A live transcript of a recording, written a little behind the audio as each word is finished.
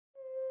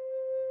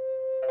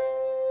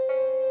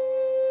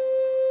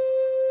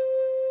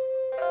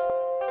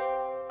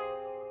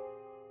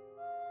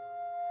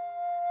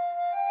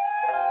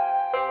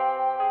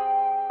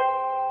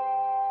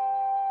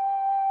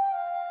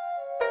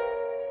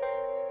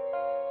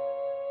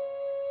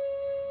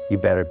you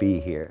better be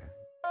here.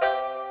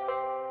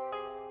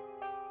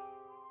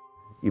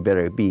 You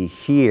better be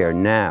here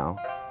now.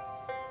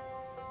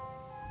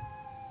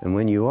 And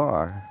when you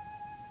are,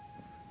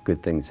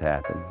 good things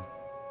happen.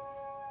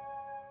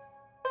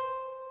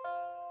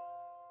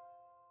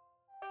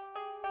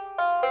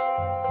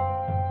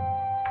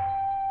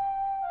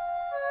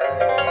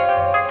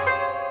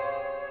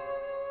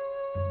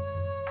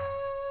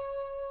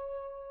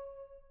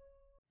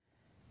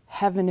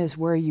 Heaven is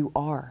where you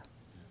are,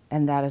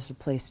 and that is the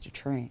place to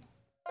train.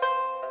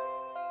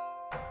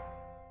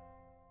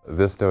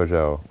 This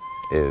dojo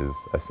is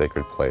a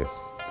sacred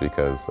place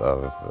because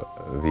of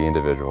the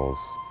individuals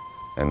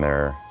and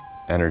their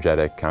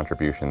energetic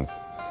contributions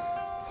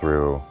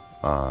through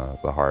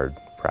the hard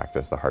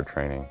practice, the hard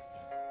training.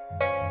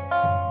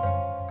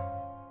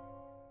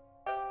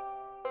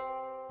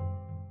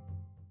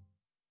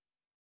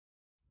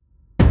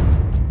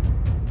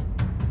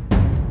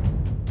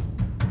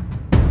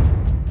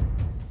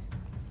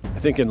 I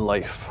think in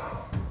life,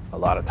 a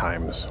lot of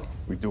times,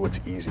 we do what's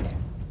easy.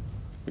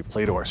 We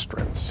play to our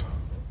strengths.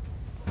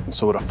 And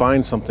so to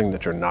find something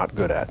that you're not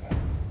good at,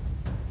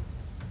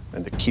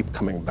 and to keep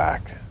coming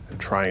back and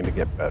trying to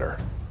get better,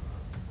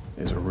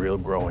 is a real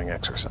growing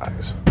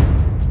exercise.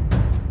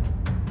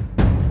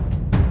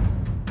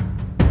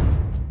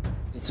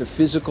 It's a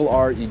physical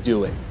art, you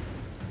do it.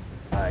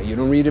 You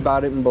don't read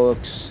about it in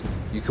books,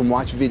 you can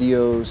watch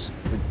videos,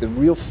 but the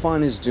real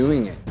fun is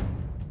doing it.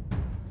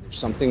 There's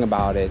something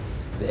about it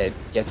that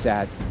gets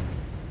at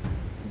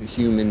the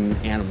human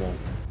animal.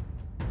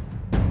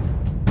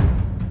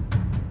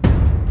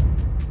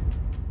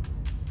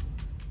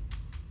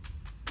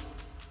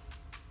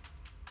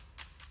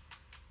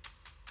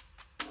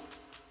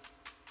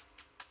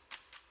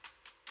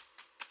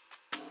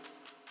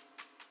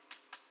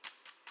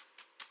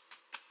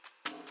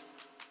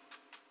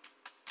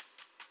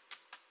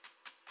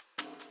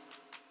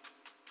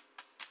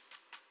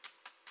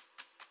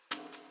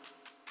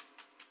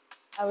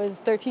 I was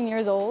 13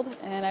 years old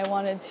and I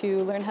wanted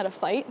to learn how to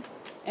fight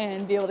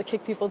and be able to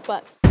kick people's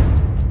butts.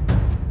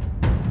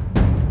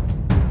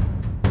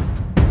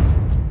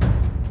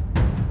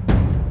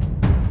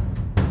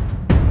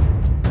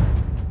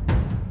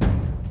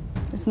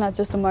 It's not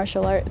just a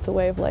martial art, it's a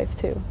way of life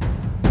too.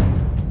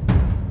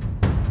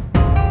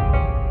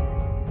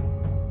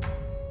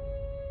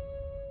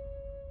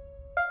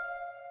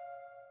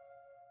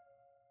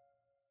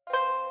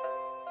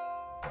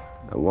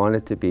 I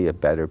wanted to be a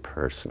better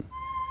person.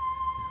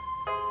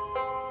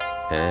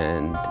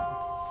 And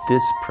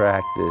this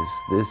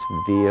practice, this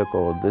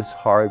vehicle, this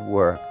hard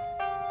work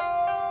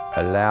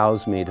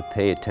allows me to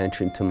pay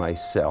attention to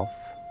myself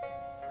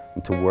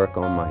and to work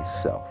on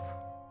myself.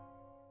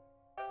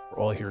 We're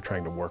all here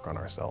trying to work on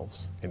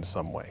ourselves in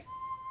some way.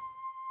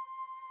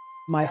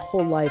 My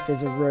whole life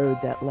is a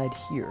road that led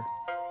here.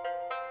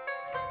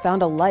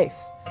 Found a life,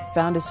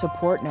 found a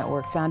support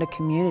network, found a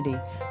community,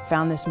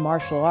 found this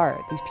martial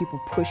art. These people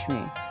push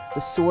me.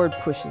 The sword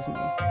pushes me.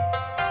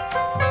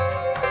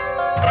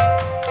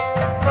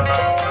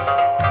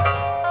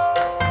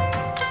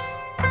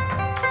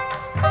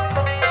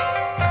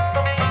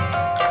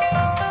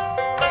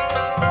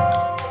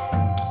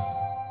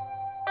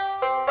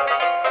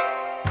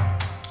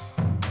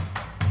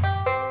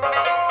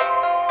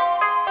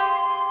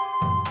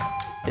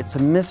 It's a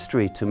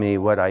mystery to me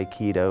what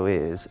Aikido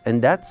is,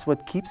 and that's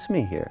what keeps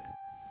me here,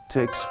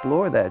 to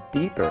explore that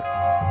deeper.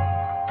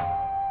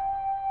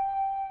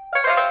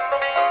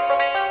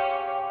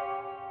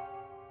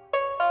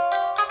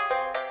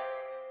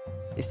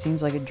 It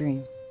seems like a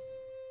dream,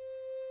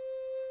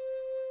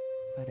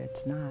 but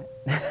it's not.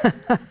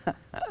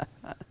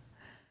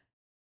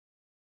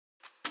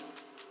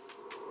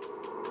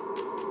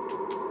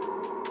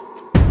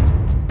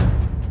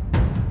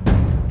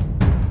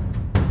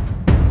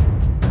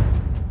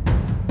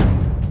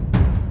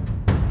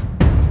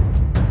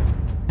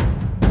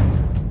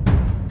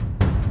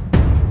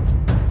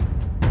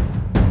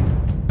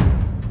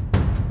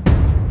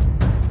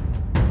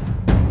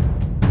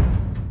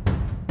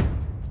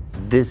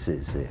 This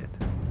is it.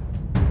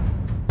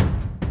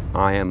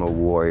 I am a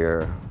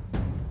warrior,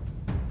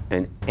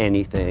 and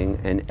anything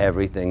and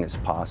everything is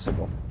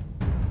possible.